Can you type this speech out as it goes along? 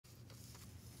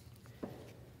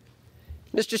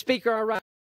Mr. Speaker, I rise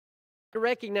to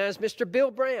recognize Mr.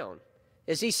 Bill Brown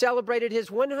as he celebrated his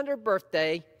 100th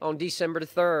birthday on December the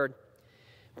 3rd.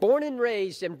 Born and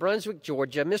raised in Brunswick,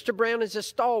 Georgia, Mr. Brown is a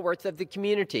stalwart of the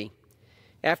community.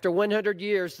 After 100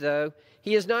 years, though,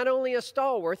 he is not only a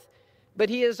stalwart, but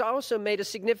he has also made a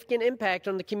significant impact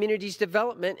on the community's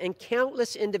development and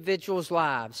countless individuals'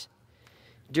 lives.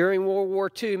 During World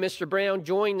War II, Mr. Brown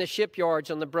joined the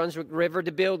shipyards on the Brunswick River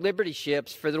to build Liberty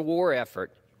ships for the war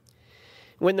effort.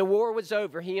 When the war was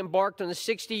over, he embarked on a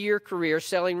 60-year career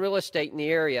selling real estate in the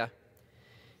area.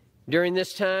 During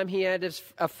this time, he had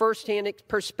a first-hand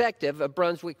perspective of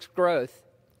Brunswick's growth.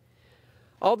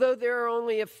 Although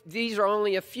these are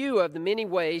only a few of the many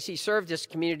ways he served this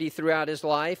community throughout his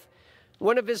life,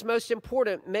 one of his most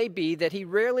important may be that he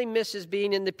rarely misses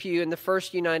being in the pew in the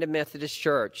First United Methodist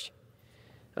Church.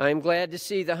 I am glad to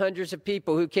see the hundreds of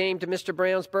people who came to Mr.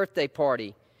 Brown's birthday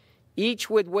party, each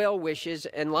with well wishes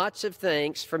and lots of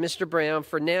thanks for Mr. Brown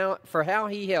for how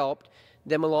he helped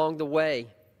them along the way.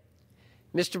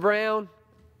 Mr. Brown,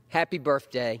 happy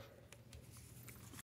birthday.